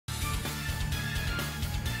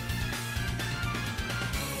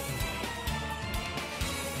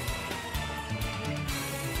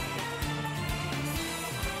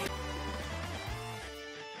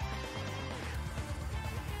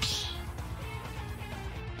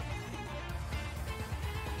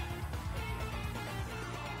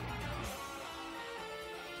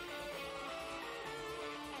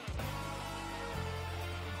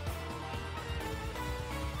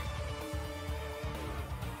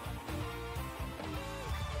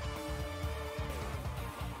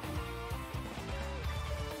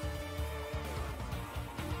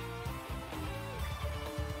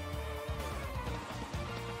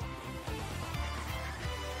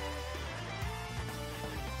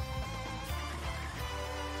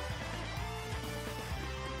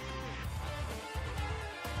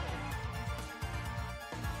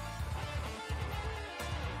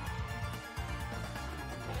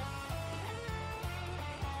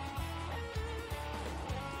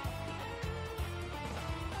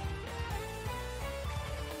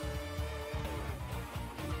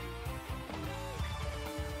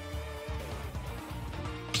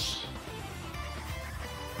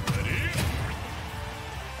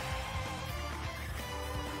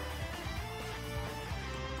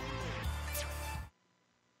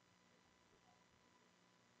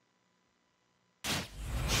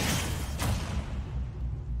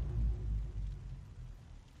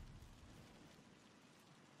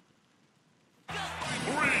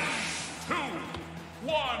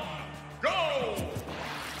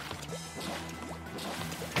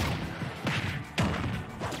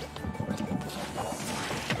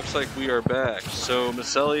looks like we are back. So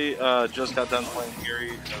Maselli just got done playing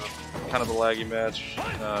Erie, kind of a laggy match.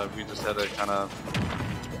 We just had to kind of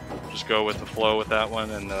just go with the flow with that one,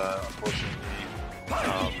 and unfortunately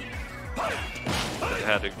it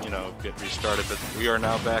had to, get restarted. But we are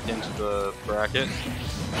now back into the bracket,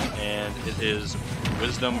 and it is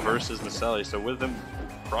Wisdom versus Maselli. So Wisdom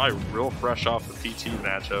probably real fresh off the PT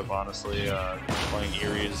matchup, honestly. Playing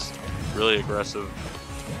Erie's really aggressive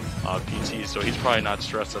PT, so he's probably not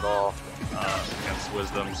stressed at all against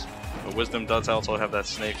Wisdom's. But Wisdom does also have that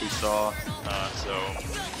snake we saw, so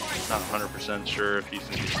not 100% sure if he's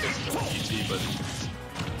going to be fixing the PT, but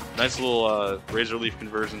nice little razor leaf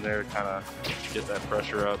conversion there to kind of get that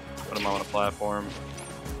pressure up, put him on a platform.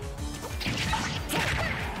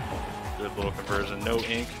 Good little conversion. No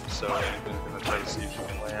ink, so Inkling's going to try to see if he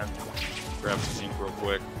can land. Grab some ink real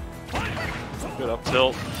quick. Good up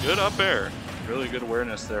tilt, good up air. Really good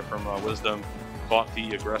awareness there from Wisdom. Caught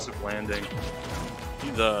the aggressive landing.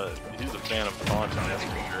 He's a fan of taunting, that's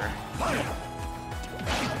for sure.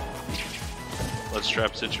 Let's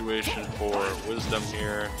trap situation for Wisdom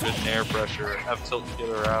here. Good air pressure. F tilt to get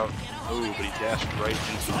her out. Ooh, but he dashed right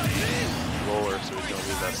into the roller, so he's gonna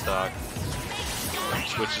lose that stock.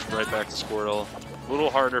 Switches right back to Squirtle. A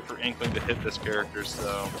little harder for Inkling to hit this character,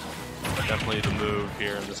 so definitely the move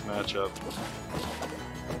here in this matchup.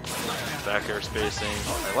 Back air spacing.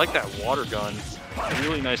 I like that water gun.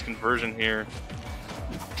 Really nice conversion here.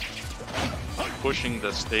 Pushing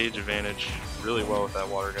the stage advantage really well with that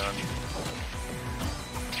water gun.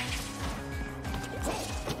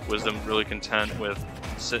 Wisdom really content with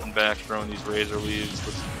sitting back, throwing these razor leaves,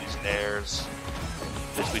 listening to these nairs.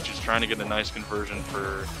 Basically just trying to get a nice conversion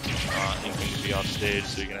for Inkling to be off stage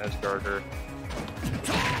so you can edge guard her.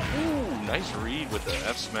 Ooh, nice read with the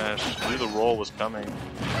F smash. Knew the roll was coming.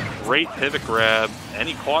 Great pivot grab, and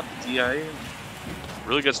he caught the DI.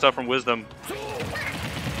 Really good stuff from Wisdom.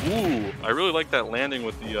 Ooh, I really like that landing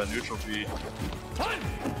with the neutral B.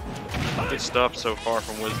 Good stuff so far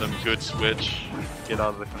from Wisdom. Good switch. Get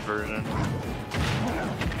out of the conversion.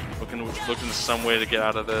 Looking some way to get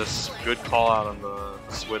out of this. Good call out on the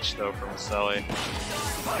switch though from Maselli.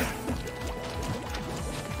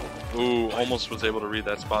 Ooh, almost was able to read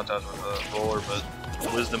that spot dodge with the roller,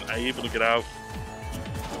 but Wisdom able to get out.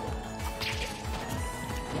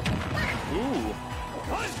 Ooh.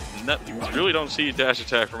 You really don't see dash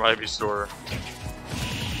attack from Ivysaur.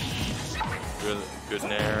 Good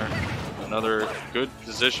nair. Another good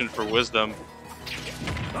position for Wisdom.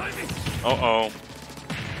 Uh-oh.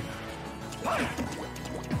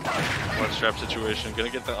 One strap situation. Gonna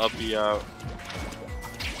get the up B out.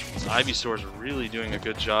 This Ivysaur is really doing a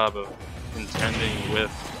good job of contending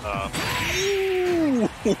with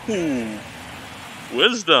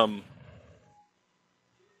Wisdom.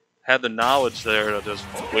 Had the knowledge there to just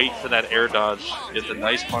wait for that air dodge, get the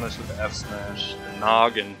nice punish with the F smash, the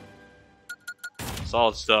noggin.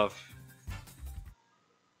 Solid stuff.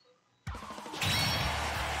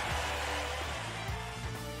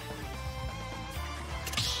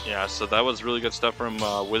 Yeah, so that was really good stuff from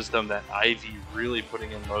Wisdom. That Ivy really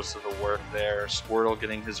putting in most of the work there. Squirtle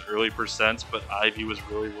getting his early percents, but Ivy was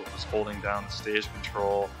really what was holding down the stage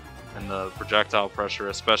control and the projectile pressure,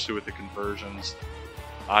 especially with the conversions.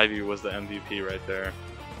 Ivy was the MVP right there.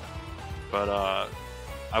 But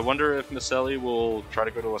I wonder if Maselli will try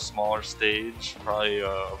to go to a smaller stage, probably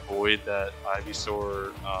avoid that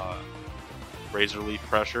Ivysaur razor leaf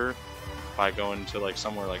pressure by going to like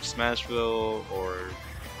somewhere like Smashville or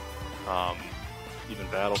even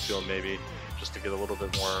Battlefield maybe, just to get a little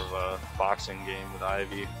bit more of a boxing game with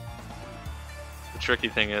Ivy. The tricky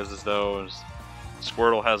thing is though,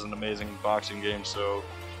 Squirtle has an amazing boxing game, so,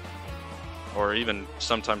 or even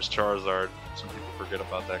sometimes Charizard. Some people forget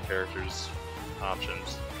about that character's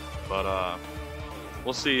options, but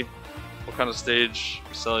we'll see what kind of stage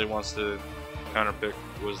Maselli wants to counterpick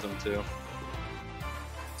Wisdom to.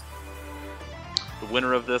 The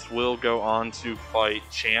winner of this will go on to fight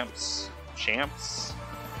Champs.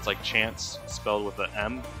 It's like Chance spelled with an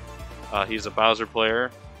M. He's a Bowser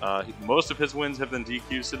player. Most of his wins have been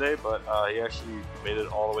DQs today, but he actually made it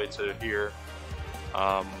all the way to here,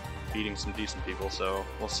 beating some decent people. So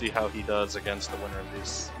we'll see how he does against the winner of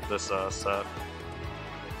this set.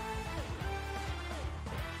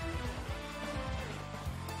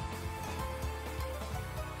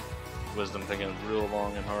 Wisdom thinking real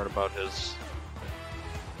long and hard about his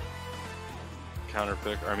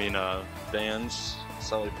counterpick. I mean, bans.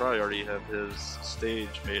 Maselli probably already have his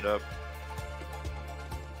stage made up.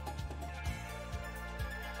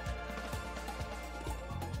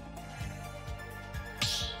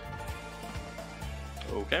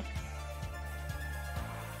 Okay.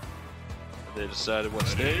 They decided what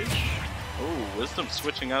stage. Oh, Wisdom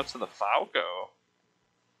switching out to the Falco.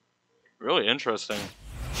 Really interesting.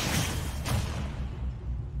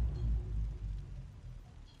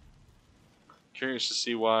 Curious to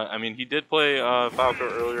see why. I mean, he did play Falco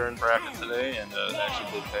earlier in bracket today, and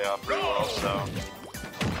actually did pay off pretty well. So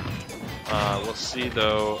we'll see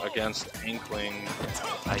though against Inkling.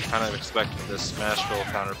 I kind of expected this Smashville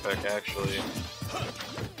counter pick actually.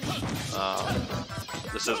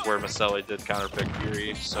 This is where Maselli did counter pick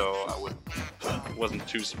Fury, so I wasn't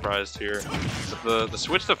too surprised here. But the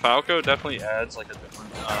switch to Falco definitely adds like a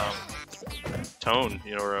different tone,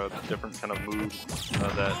 you know, or a different kind of mood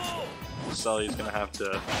that Maselli is going to have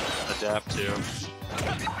to adapt to.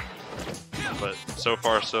 But so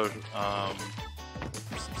far, so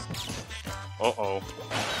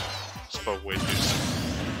spoke way too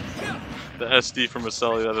soon. The SD from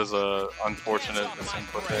Maselli, that is a unfortunate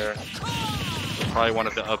misinput there. Probably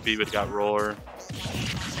wanted the up B, but got roller.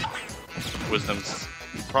 Wisdom's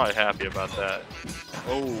probably happy about that.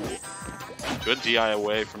 Oh, good DI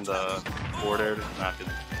away from the forward air to knock it.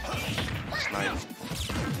 Snipe.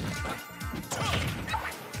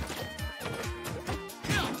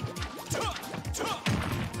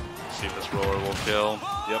 See if this roller will kill.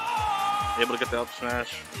 Yep. Able to get the up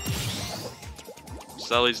smash.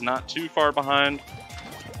 Maselli's not too far behind.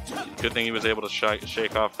 Good thing he was able to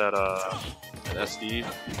shake off that SD.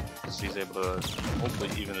 So he's able to hopefully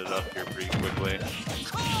even it up here pretty quickly.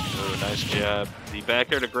 Ooh, nice jab. The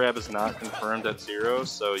back air to grab is not confirmed at 0,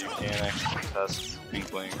 so you can actually test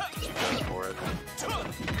Inkling if he goes for it.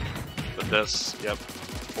 But this, yep,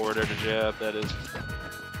 forward air to jab, that is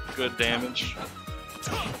good damage.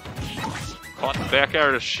 Caught the back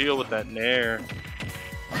air to shield with that nair.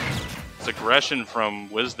 It's aggression from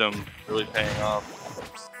Wisdom really paying off.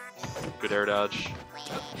 Good air dodge.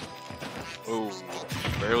 Ooh,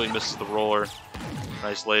 barely misses the roller.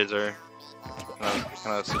 Nice laser. Kind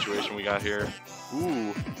of situation we got here.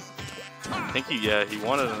 Ooh, I think he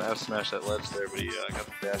wanted an F smash that ledge there, but he got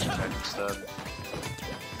the dash attack instead.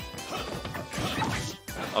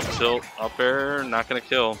 Up tilt, up air, not gonna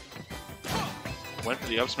kill. Went for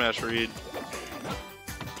the up smash read.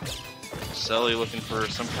 Maselli looking for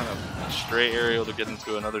some kind of stray aerial to get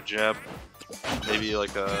into another jab. Maybe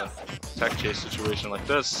like a tech chase situation like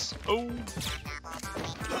this. Oh!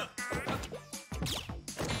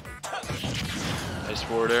 Nice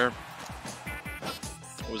forward air.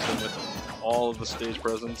 Wisdom with all of the stage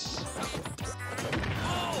presence.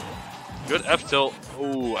 Good F tilt.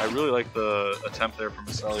 Oh, I really like the attempt there from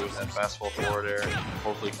Maselli with that fastball forward air.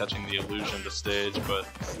 Hopefully catching the illusion to stage, but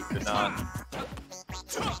he could not.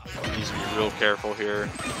 He needs to be real careful here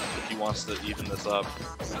if he wants to even this up.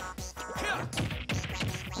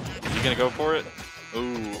 Is he gonna go for it?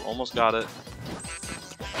 Ooh, almost got it.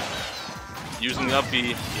 Using the up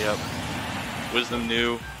B, yep. Wisdom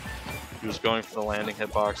knew he was going for the landing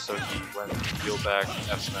hitbox, so he went heel back,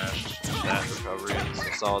 F smash, that recovery,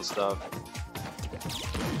 some solid stuff.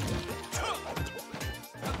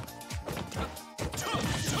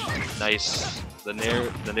 Nice. The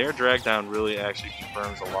nair drag down really actually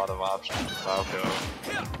confirms a lot of options for Falco.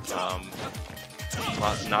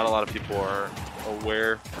 Not a lot of people are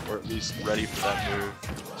aware, or at least ready for that move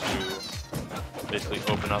to basically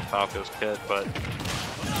open up Falco's kit, but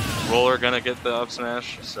roller gonna get the up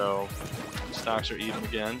smash, so stocks are even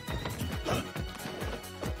again.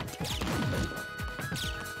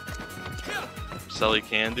 Maselli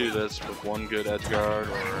can do this with one good edge guard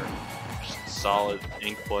or just solid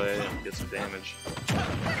ink play and get some damage.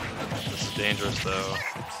 This is dangerous though.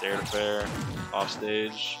 Dare to fair, off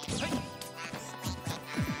stage.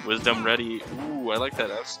 Wisdom ready. Ooh, I like that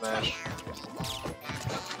F smash.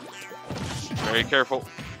 Very careful.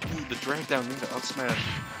 Ooh, the drag down into up smash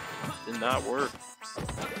did not work.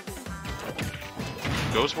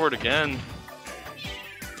 Goes for it again.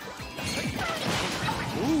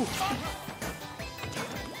 Ooh.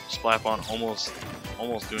 Splap on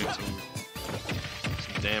almost doing some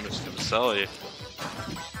damage to Maselli.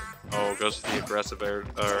 Oh, goes for the aggressive air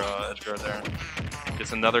or edge guard there.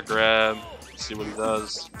 Gets another grab. Let's see what he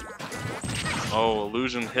does. Oh,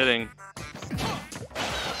 illusion hitting.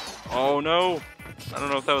 Oh no! I don't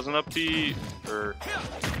know if that was an up B or.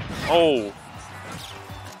 Oh!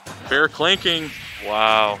 Fair clanking.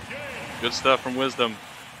 Wow. Good stuff from Wisdom.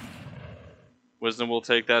 Wisdom will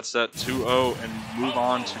take that set 2-0 and move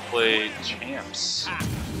on to play Champs.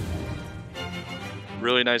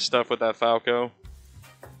 Really nice stuff with that Falco.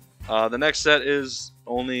 The next set is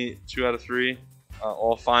only 2 out of 3.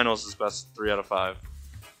 All finals is best 3 out of 5.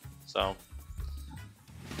 So